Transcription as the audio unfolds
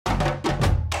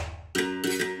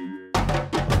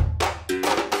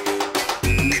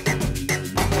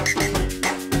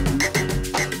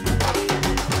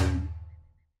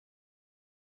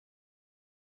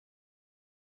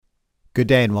Good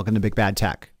day and welcome to Big Bad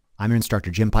Tech. I'm your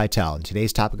instructor Jim Pytel, and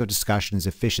today's topic of discussion is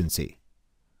efficiency.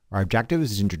 Our objective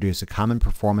is to introduce a common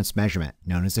performance measurement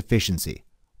known as efficiency.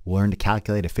 We'll learn to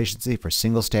calculate efficiency for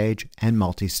single-stage and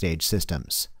multi-stage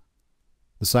systems.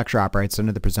 This lecture operates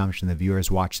under the presumption that viewers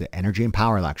watch the Energy and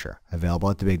Power lecture available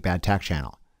at the Big Bad Tech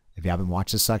channel. If you haven't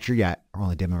watched this lecture yet or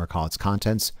only dimly recall its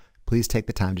contents, please take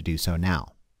the time to do so now.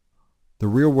 The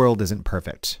real world isn't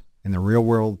perfect. In the real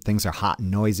world, things are hot and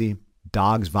noisy.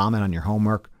 Dogs vomit on your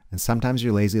homework, and sometimes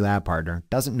your lazy lab partner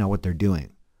doesn't know what they're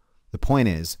doing. The point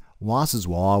is, losses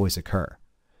will always occur.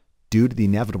 Due to the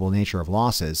inevitable nature of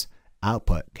losses,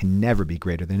 output can never be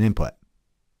greater than input.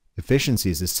 Efficiency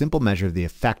is a simple measure of the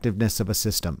effectiveness of a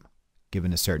system.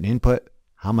 Given a certain input,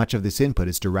 how much of this input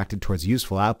is directed towards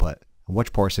useful output, and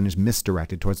which portion is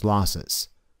misdirected towards losses.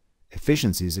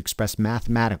 Efficiency is expressed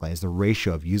mathematically as the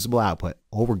ratio of usable output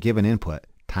over given input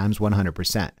times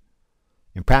 100%.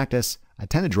 In practice, I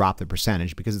tend to drop the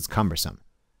percentage because it's cumbersome.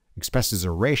 Expressed as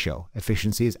a ratio,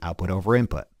 efficiency is output over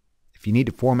input. If you need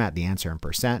to format the answer in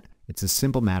percent, it's a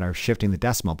simple matter of shifting the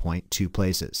decimal point 2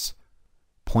 places.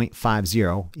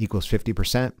 0.50 equals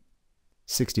 50%,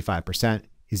 65%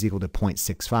 is equal to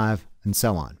 0.65, and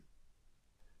so on.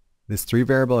 This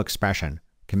three-variable expression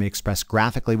can be expressed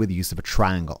graphically with the use of a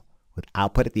triangle, with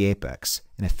output at the apex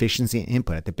and efficiency and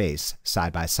input at the base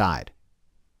side by side.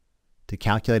 To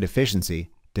calculate efficiency,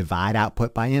 divide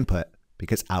output by input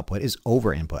because output is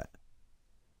over input.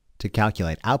 To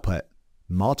calculate output,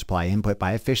 multiply input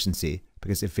by efficiency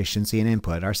because efficiency and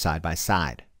input are side by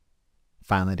side.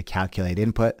 Finally, to calculate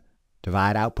input,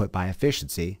 divide output by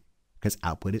efficiency because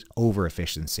output is over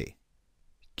efficiency.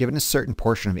 Given a certain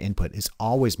portion of input is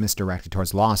always misdirected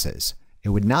towards losses, it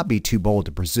would not be too bold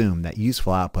to presume that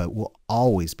useful output will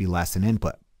always be less than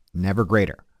input, never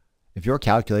greater. If your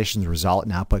calculations result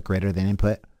in output greater than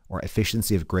input or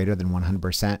efficiency of greater than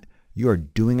 100%, you are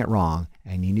doing it wrong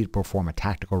and you need to perform a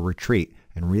tactical retreat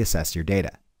and reassess your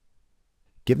data.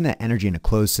 Given that energy in a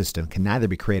closed system can neither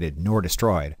be created nor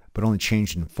destroyed, but only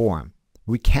changed in form,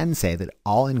 we can say that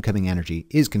all incoming energy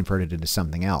is converted into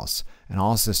something else, and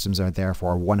all systems are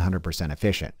therefore 100%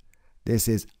 efficient. This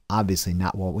is obviously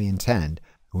not what we intend,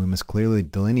 and we must clearly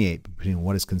delineate between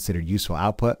what is considered useful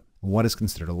output and what is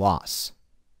considered a loss.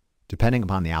 Depending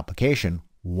upon the application,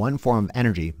 one form of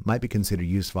energy might be considered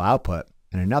useful output,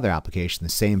 and another application, the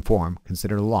same form,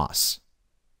 considered a loss.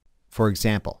 For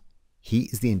example,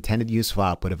 heat is the intended useful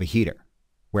output of a heater,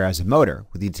 whereas a motor,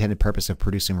 with the intended purpose of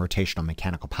producing rotational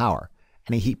mechanical power,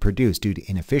 any heat produced due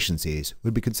to inefficiencies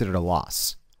would be considered a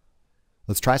loss.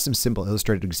 Let's try some simple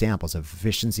illustrated examples of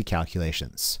efficiency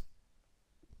calculations.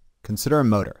 Consider a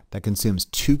motor that consumes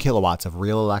 2 kilowatts of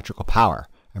real electrical power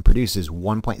and produces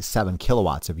 1.7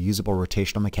 kilowatts of usable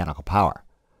rotational mechanical power.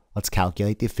 Let's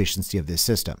calculate the efficiency of this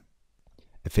system.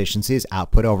 Efficiency is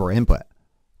output over input.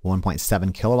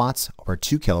 1.7 kilowatts over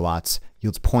 2 kilowatts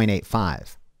yields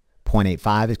 0.85.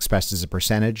 0.85 expressed as a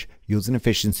percentage yields an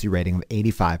efficiency rating of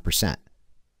 85%.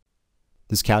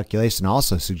 This calculation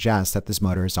also suggests that this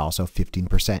motor is also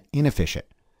 15% inefficient,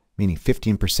 meaning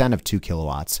 15% of 2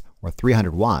 kilowatts or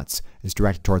 300 watts is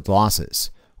directed towards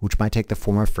losses, which might take the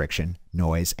form of friction,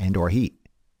 noise, and/or heat.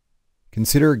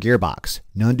 Consider a gearbox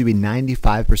known to be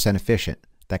 95% efficient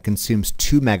that consumes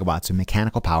 2 megawatts of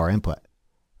mechanical power input.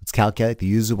 Let's calculate the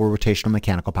usable rotational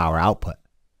mechanical power output.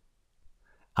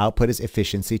 Output is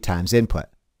efficiency times input.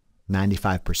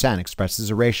 95% expressed as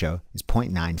a ratio is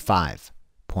 0.95.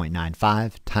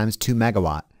 0.95 times 2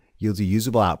 megawatt yields a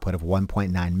usable output of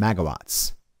 1.9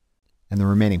 megawatts. And the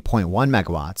remaining 0.1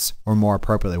 megawatts, or more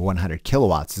appropriately 100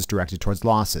 kilowatts, is directed towards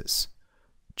losses.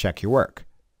 Check your work.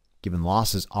 Given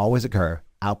losses always occur,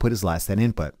 output is less than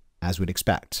input, as we'd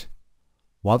expect.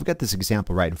 While we've got this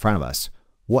example right in front of us,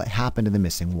 what happened to the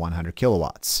missing 100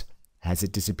 kilowatts? Has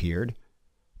it disappeared?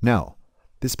 No.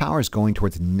 This power is going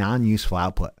towards non-useful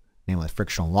output, namely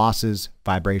frictional losses,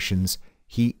 vibrations,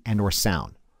 heat, and/or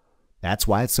sound. That's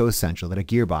why it's so essential that a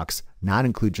gearbox not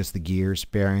include just the gears,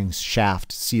 bearings,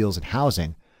 shaft, seals, and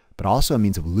housing, but also a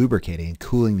means of lubricating and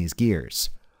cooling these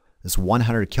gears. This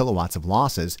 100 kilowatts of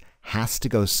losses has to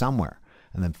go somewhere,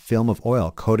 and the film of oil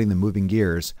coating the moving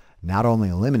gears not only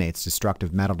eliminates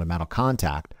destructive metal-to-metal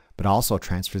contact, but also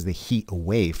transfers the heat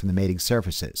away from the mating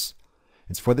surfaces.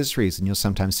 It's for this reason you'll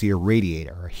sometimes see a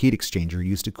radiator or heat exchanger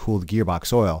used to cool the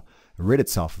gearbox oil rid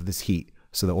itself of this heat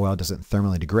so the oil doesn't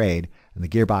thermally degrade and the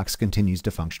gearbox continues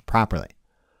to function properly.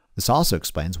 This also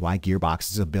explains why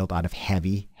gearboxes are built out of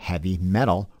heavy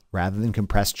metal rather than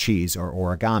compressed cheese or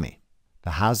origami.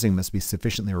 The housing must be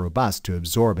sufficiently robust to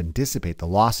absorb and dissipate the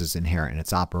losses inherent in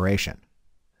its operation.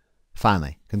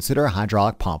 Finally, consider a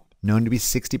hydraulic pump known to be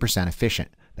 60% efficient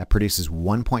that produces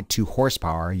 1.2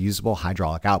 horsepower usable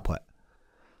hydraulic output.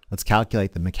 Let's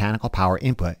calculate the mechanical power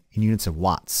input in units of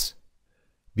watts.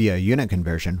 Via unit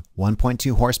conversion,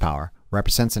 1.2 horsepower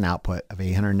represents an output of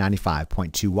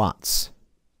 895.2 watts.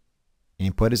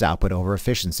 Input is output over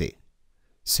efficiency.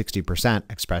 60%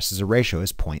 expressed as a ratio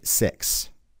as 0.6.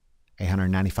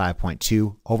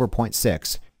 895.2 over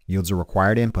 0.6 yields a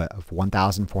required input of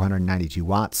 1,492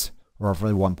 watts, or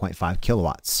roughly 1.5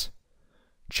 kilowatts.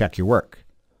 Check your work.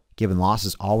 Given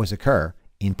losses always occur,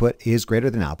 input is greater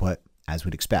than output, as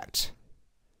we'd expect.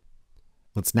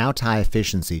 Let's now tie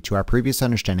efficiency to our previous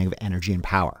understanding of energy and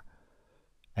power.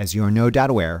 As you are no doubt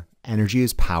aware, energy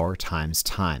is power times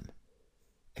time.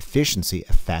 Efficiency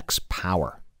affects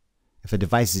power. If a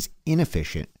device is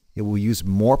inefficient, it will use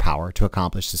more power to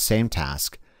accomplish the same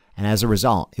task, and as a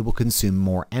result, it will consume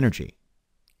more energy.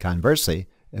 Conversely,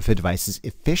 if a device is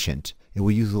efficient, it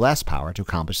will use less power to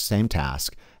accomplish the same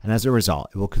task, and as a result,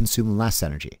 it will consume less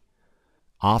energy.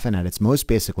 Often at its most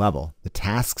basic level, the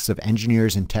tasks of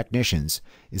engineers and technicians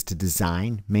is to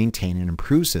design, maintain, and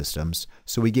improve systems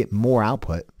so we get more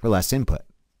output for less input.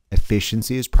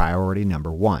 Efficiency is priority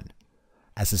number one.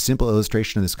 As a simple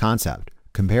illustration of this concept,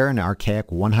 compare an archaic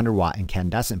 100-watt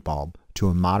incandescent bulb to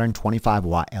a modern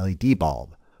 25-watt LED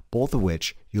bulb, both of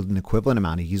which yield an equivalent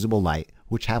amount of usable light,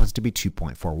 which happens to be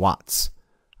 2.4 watts.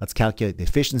 Let's calculate the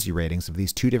efficiency ratings of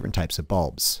these two different types of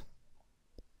bulbs.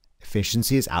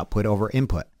 Efficiency is output over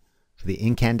input. For the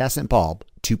incandescent bulb,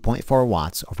 2.4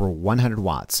 watts over 100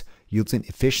 watts yields an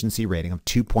efficiency rating of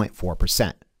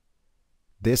 2.4%.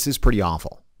 This is pretty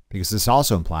awful, because this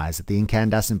also implies that the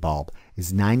incandescent bulb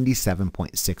is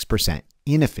 97.6%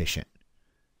 inefficient.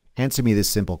 Answer me this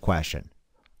simple question.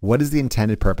 What is the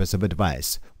intended purpose of a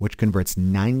device which converts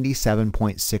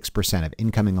 97.6% of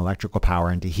incoming electrical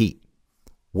power into heat?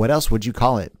 What else would you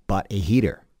call it but a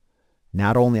heater?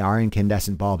 Not only are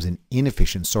incandescent bulbs an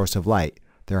inefficient source of light,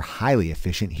 they're highly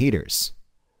efficient heaters.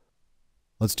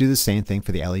 Let's do the same thing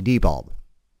for the LED bulb.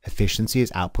 Efficiency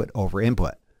is output over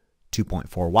input.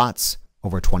 2.4 watts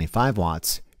over 25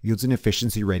 watts yields an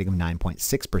efficiency rating of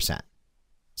 9.6%.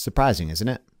 Surprising, isn't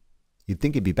it? You'd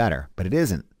think it'd be better, but it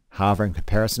isn't. However, in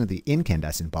comparison to the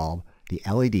incandescent bulb, the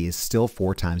LED is still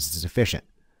 4 times as efficient.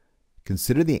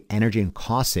 Consider the energy and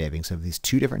cost savings of these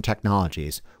two different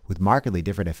technologies with markedly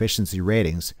different efficiency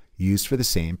ratings used for the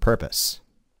same purpose.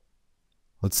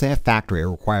 Let's say a factory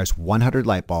requires 100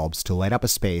 light bulbs to light up a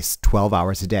space 12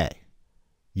 hours a day.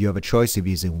 You have a choice of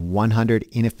using 100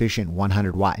 inefficient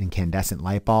 100-watt incandescent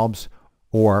light bulbs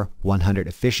or 100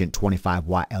 efficient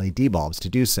 25-watt LED bulbs to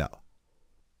do so.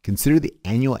 Consider the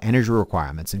annual energy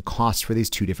requirements and costs for these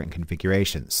two different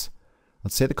configurations.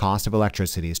 Let's say the cost of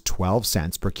electricity is 12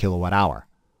 cents per kilowatt hour.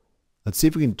 Let's see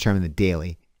if we can determine the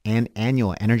daily and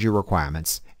annual energy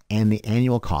requirements and the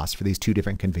annual cost for these two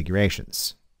different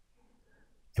configurations.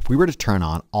 If we were to turn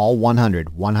on all 100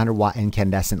 100-watt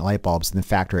incandescent light bulbs in the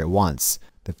factory at once,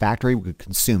 the factory would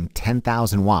consume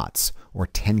 10,000 watts or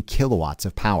 10 kilowatts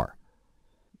of power.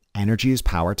 Energy is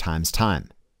power times time.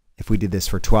 If we did this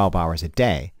for 12 hours a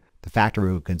day, the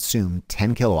factory would consume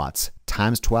 10 kilowatts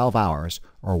times 12 hours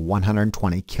or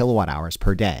 120 kilowatt hours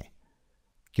per day.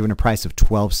 Given a price of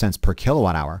 12 cents per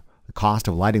kilowatt hour, the cost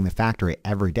of lighting the factory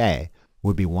every day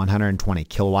would be 120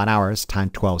 kilowatt hours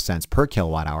times 12 cents per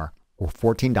kilowatt hour or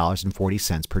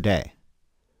 $14.40 per day.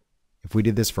 If we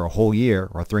did this for a whole year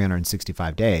or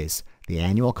 365 days, the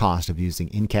annual cost of using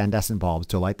incandescent bulbs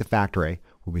to light the factory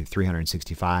would be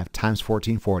 365 times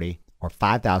 1440 or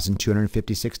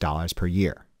 $5,256 per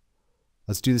year.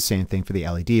 Let's do the same thing for the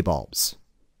LED bulbs.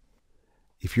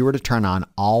 If you were to turn on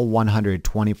all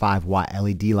 125-watt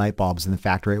LED light bulbs in the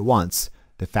factory at once,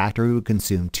 the factory would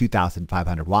consume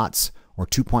 2,500 watts or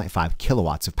 2.5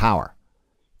 kilowatts of power.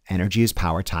 Energy is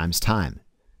power times time.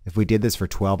 If we did this for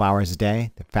 12 hours a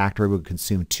day, the factory would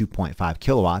consume 2.5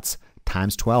 kilowatts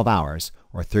times 12 hours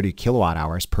or 30 kilowatt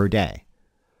hours per day.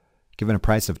 Given a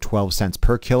price of 12 cents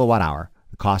per kilowatt hour,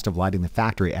 the cost of lighting the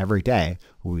factory every day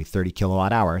will be 30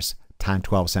 kilowatt hours times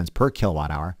 12 cents per kilowatt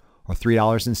hour or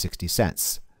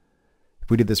 $3.60.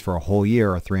 If we did this for a whole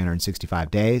year or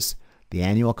 365 days, the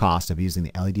annual cost of using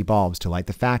the LED bulbs to light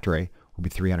the factory will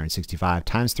be 365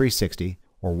 times 360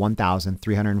 or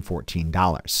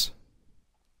 $1,314.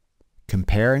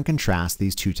 Compare and contrast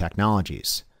these two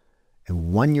technologies.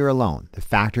 In 1 year alone, the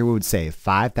factory would save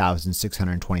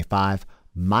 $5,625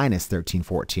 minus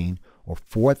 $1,314 or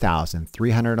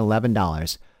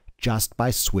 $4,311 just by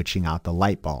switching out the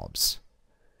light bulbs.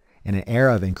 In an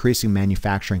era of increasing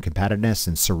manufacturing competitiveness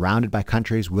and surrounded by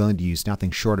countries willing to use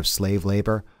nothing short of slave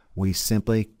labor, we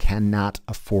simply cannot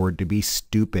afford to be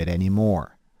stupid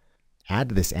anymore. Add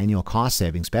to this annual cost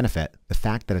savings benefit the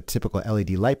fact that a typical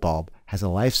LED light bulb has a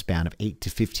lifespan of 8 to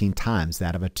 15 times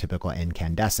that of a typical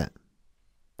incandescent.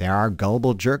 There are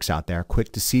gullible jerks out there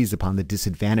quick to seize upon the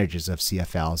disadvantages of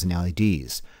CFLs and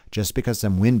LEDs, just because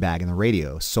some windbag in the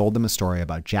radio sold them a story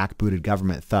about jackbooted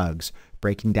government thugs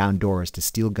breaking down doors to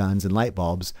steal guns and light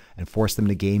bulbs and force them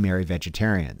to gay-marry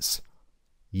vegetarians.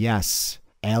 Yes,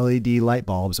 LED light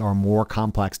bulbs are more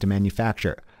complex to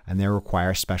manufacture, and they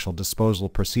require special disposal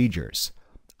procedures.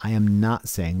 I am not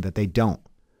saying that they don't.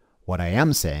 What I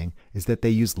am saying is that they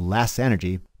use less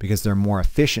energy because they're more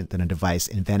efficient than a device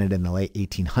invented in the late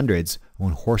 1800s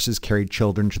when horses carried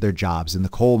children to their jobs in the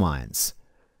coal mines.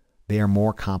 They are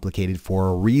more complicated for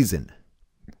a reason.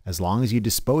 As long as you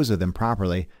dispose of them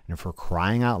properly, and for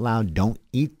crying out loud, don't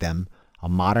eat them, a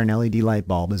modern LED light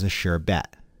bulb is a sure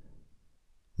bet.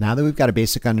 Now that we've got a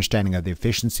basic understanding of the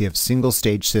efficiency of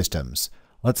single-stage systems,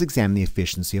 let's examine the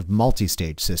efficiency of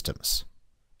multi-stage systems.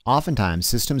 Oftentimes,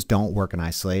 systems don't work in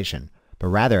isolation, but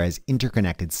rather as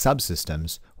interconnected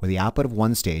subsystems where the output of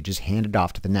one stage is handed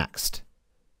off to the next.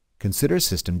 Consider a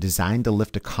system designed to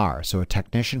lift a car so a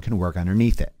technician can work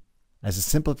underneath it. As a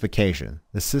simplification,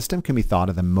 the system can be thought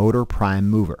of the motor prime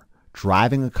mover,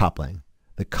 driving a coupling,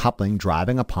 the coupling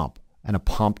driving a pump, and a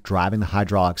pump driving the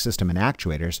hydraulic system and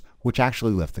actuators which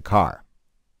actually lift the car.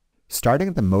 Starting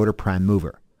at the motor prime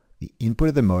mover, the input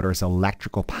of the motor is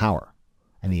electrical power,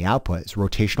 and the output is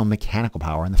rotational mechanical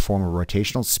power in the form of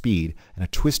rotational speed and a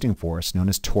twisting force known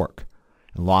as torque,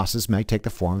 and losses may take the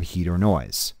form of heat or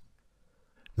noise.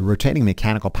 The rotating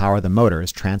mechanical power of the motor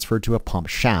is transferred to a pump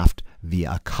shaft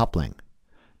via a coupling.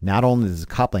 Not only does the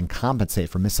coupling compensate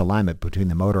for misalignment between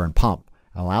the motor and pump,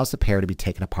 it allows the pair to be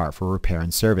taken apart for repair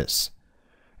and service.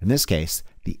 In this case,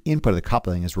 the input of the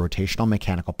coupling is rotational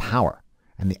mechanical power,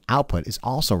 and the output is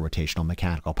also rotational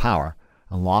mechanical power,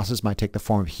 and losses might take the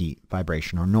form of heat,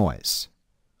 vibration, or noise.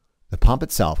 The pump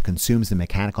itself consumes the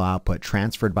mechanical output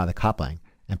transferred by the coupling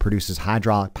and produces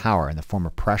hydraulic power in the form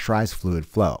of pressurized fluid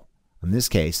flow. In this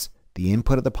case, the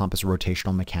input of the pump is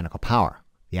rotational mechanical power,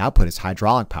 the output is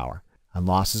hydraulic power, and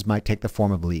losses might take the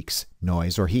form of leaks,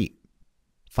 noise, or heat.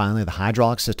 Finally, the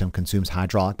hydraulic system consumes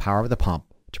hydraulic power of the pump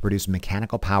to produce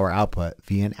mechanical power output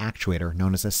via an actuator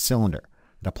known as a cylinder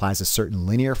that applies a certain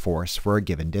linear force for a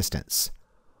given distance.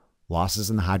 Losses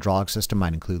in the hydraulic system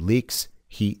might include leaks,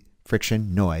 heat,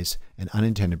 friction, noise, and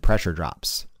unintended pressure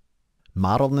drops.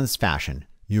 Modeled in this fashion,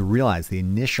 you realize the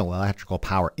initial electrical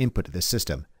power input to the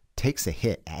system takes a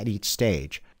hit at each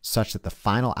stage such that the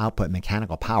final output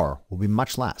mechanical power will be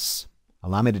much less.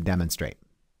 Allow me to demonstrate.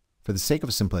 For the sake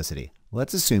of simplicity,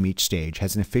 let's assume each stage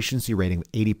has an efficiency rating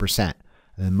of 80%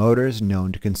 and the motor is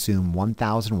known to consume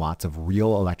 1,000 watts of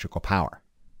real electrical power.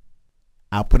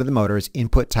 Output of the motor is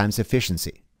input times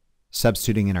efficiency.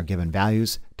 Substituting in our given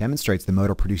values demonstrates the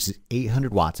motor produces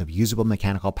 800 watts of usable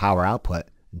mechanical power output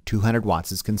and 200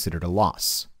 watts is considered a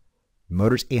loss. The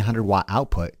motor's 800 watt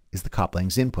output is the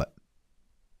coupling's input.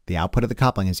 The output of the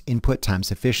coupling is input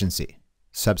times efficiency.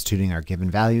 Substituting our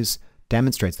given values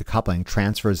demonstrates the coupling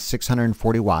transfers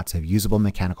 640 watts of usable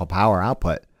mechanical power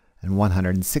output and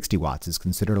 160 watts is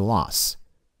considered a loss.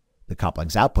 The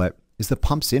coupling's output is the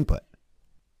pump's input.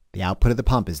 The output of the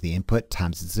pump is the input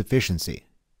times its efficiency.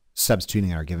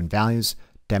 Substituting our given values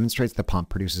demonstrates the pump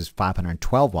produces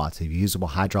 512 watts of usable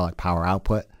hydraulic power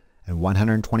output and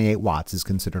 128 watts is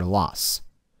considered a loss.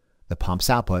 The pump's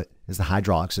output is the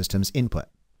hydraulic system's input.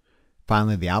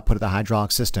 Finally, the output of the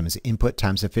hydraulic system is input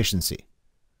times efficiency.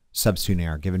 Substituting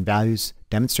our given values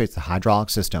demonstrates the hydraulic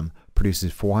system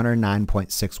produces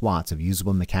 409.6 watts of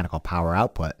usable mechanical power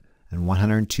output and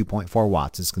 102.4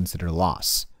 watts is considered a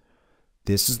loss.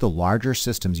 This is the larger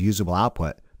system's usable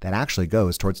output that actually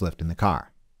goes towards lifting the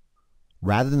car.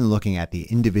 Rather than looking at the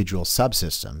individual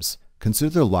subsystems, consider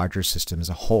the larger system as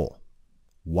a whole.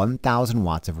 1,000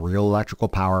 watts of real electrical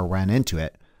power ran into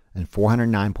it and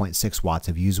 409.6 watts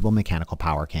of usable mechanical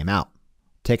power came out.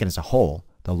 Taken as a whole,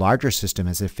 the larger system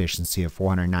has an efficiency of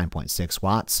 409.6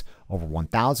 watts over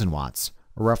 1,000 watts,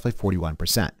 or roughly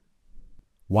 41%.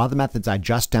 While the methods I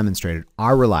just demonstrated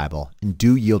are reliable and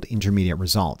do yield intermediate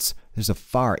results, there's a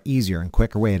far easier and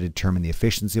quicker way to determine the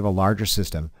efficiency of a larger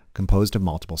system composed of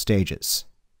multiple stages.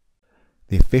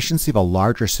 The efficiency of a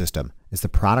larger system is the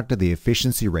product of the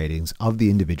efficiency ratings of the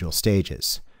individual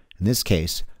stages. In this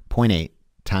case, 0.8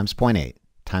 times 0.8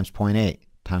 times 0.8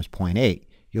 times 0.8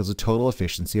 yields a total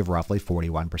efficiency of roughly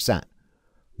 41%.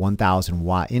 1,000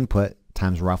 watt input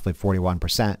times roughly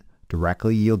 41%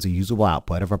 directly yields a usable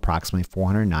output of approximately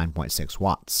 409.6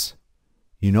 watts.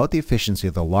 You note the efficiency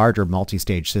of the larger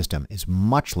multi-stage system is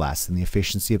much less than the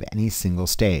efficiency of any single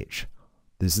stage.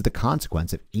 This is the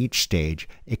consequence of each stage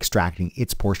extracting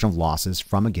its portion of losses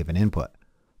from a given input.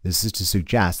 This is to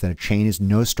suggest that a chain is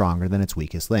no stronger than its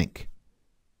weakest link.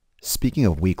 Speaking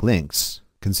of weak links,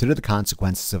 consider the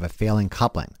consequences of a failing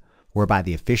coupling, whereby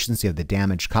the efficiency of the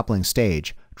damaged coupling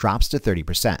stage drops to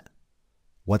 30%.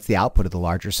 What's the output of the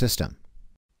larger system?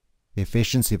 The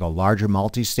efficiency of a larger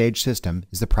multi-stage system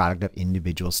is the product of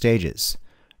individual stages.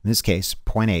 In this case,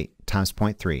 0.8 times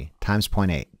 0.3 times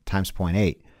 0.8 times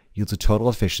 0.8 yields a total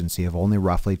efficiency of only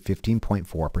roughly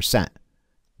 15.4%.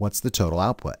 What's the total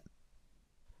output?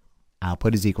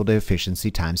 Output is equal to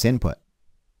efficiency times input.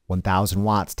 1,000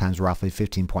 watts times roughly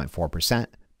 15.4%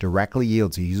 directly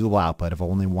yields a usable output of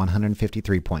only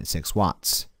 153.6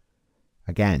 watts.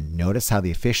 Again, notice how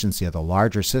the efficiency of the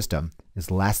larger system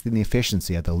is less than the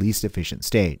efficiency of the least efficient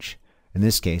stage, in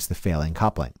this case the failing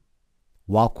coupling.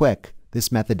 While quick,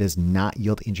 this method does not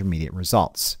yield intermediate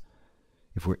results.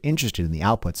 If we're interested in the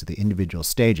outputs of the individual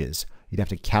stages, you'd have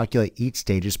to calculate each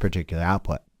stage's particular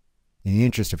output. In the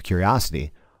interest of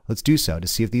curiosity, let's do so to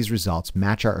see if these results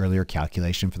match our earlier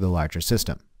calculation for the larger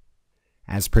system.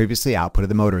 As previously, output of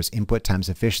the motor is input times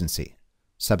efficiency.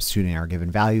 Substituting our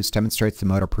given values demonstrates the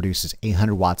motor produces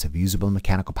 800 watts of usable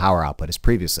mechanical power output as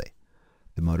previously.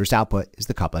 The motor's output is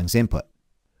the coupling's input.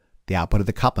 The output of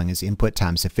the coupling is input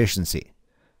times efficiency.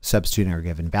 Substituting our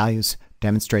given values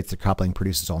demonstrates the coupling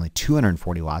produces only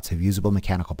 240 watts of usable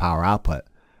mechanical power output,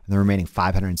 and the remaining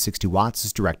 560 watts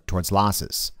is directed towards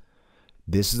losses.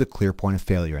 This is a clear point of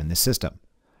failure in this system.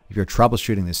 If you're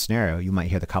troubleshooting this scenario, you might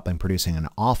hear the coupling producing an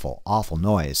awful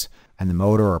noise, and the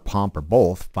motor or pump or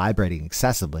both vibrating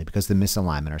excessively because of the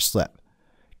misalignment or slip.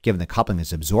 Given the coupling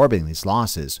is absorbing these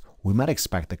losses, we might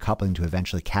expect the coupling to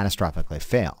eventually catastrophically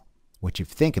fail, which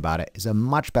if you think about it is a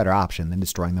much better option than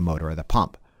destroying the motor or the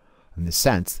pump. In this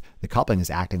sense, the coupling is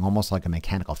acting almost like a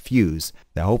mechanical fuse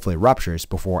that hopefully ruptures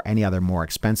before any other more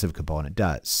expensive component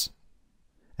does.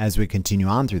 As we continue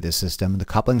on through this system, the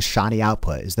coupling's shoddy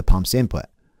output is the pump's input.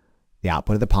 The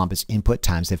output of the pump is input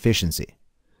times efficiency.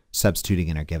 Substituting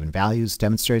in our given values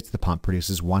demonstrates the pump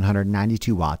produces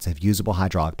 192 watts of usable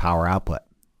hydraulic power output.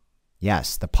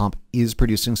 Yes, the pump is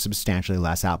producing substantially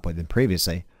less output than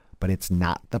previously, but it's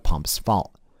not the pump's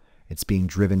fault. It's being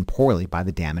driven poorly by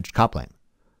the damaged coupling.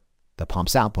 The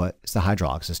pump's output is the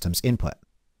hydraulic system's input.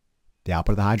 The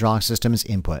output of the hydraulic system is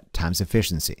input times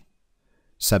efficiency.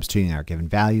 Substituting our given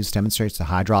values demonstrates the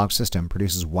hydraulic system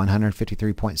produces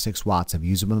 153.6 watts of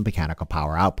usable mechanical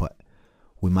power output.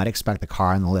 We might expect the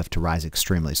car and the lift to rise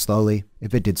extremely slowly,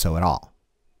 if it did so at all.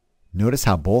 Notice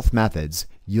how both methods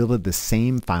yielded the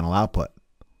same final output.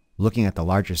 Looking at the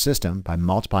larger system by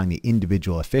multiplying the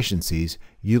individual efficiencies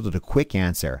yielded a quick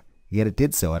answer, yet it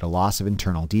did so at a loss of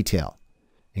internal detail.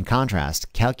 In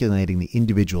contrast, calculating the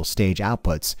individual stage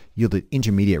outputs yielded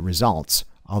intermediate results,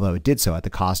 although it did so at the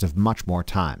cost of much more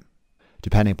time.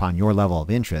 Depending upon your level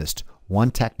of interest, one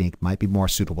technique might be more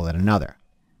suitable than another.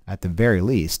 At the very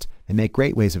least, they make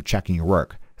great ways of checking your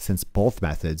work, since both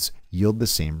methods yield the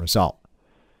same result.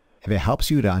 If it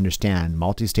helps you to understand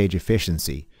multi-stage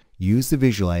efficiency, use the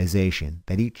visualization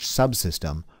that each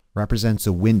subsystem represents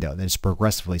a window that is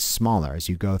progressively smaller as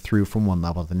you go through from one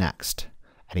level to the next.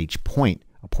 At each point,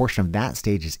 a portion of that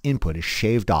stage's input is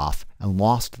shaved off and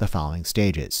lost to the following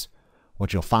stages.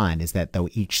 What you'll find is that though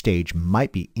each stage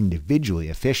might be individually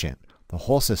efficient, the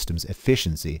whole system's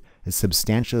efficiency is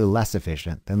substantially less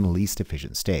efficient than the least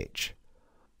efficient stage.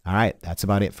 Alright, that's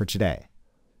about it for today.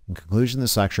 In conclusion,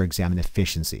 this lecture examined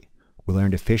efficiency. We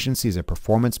learned efficiency is a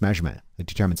performance measurement that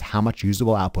determines how much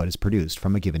usable output is produced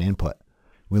from a given input.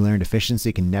 We learned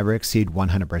efficiency can never exceed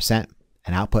 100%,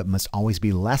 and output must always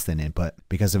be less than input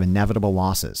because of inevitable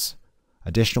losses.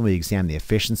 Additionally, we examined the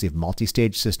efficiency of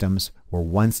multi-stage systems where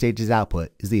one stage's output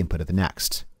is the input of the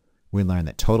next. We learned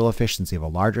that total efficiency of a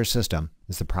larger system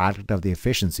is the product of the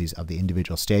efficiencies of the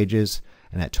individual stages,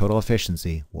 and that total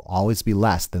efficiency will always be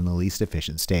less than the least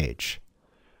efficient stage.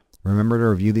 Remember to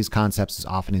review these concepts as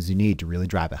often as you need to really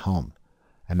drive it home.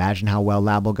 Imagine how well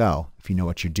lab will go if you know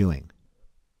what you're doing.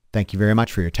 Thank you very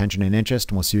much for your attention and interest,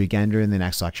 and we'll see you again during the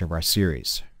next lecture of our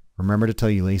series. Remember to tell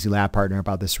your Lazy Lab partner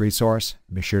about this resource,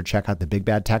 and be sure to check out the Big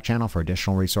Bad Tech channel for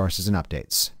additional resources and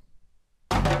updates.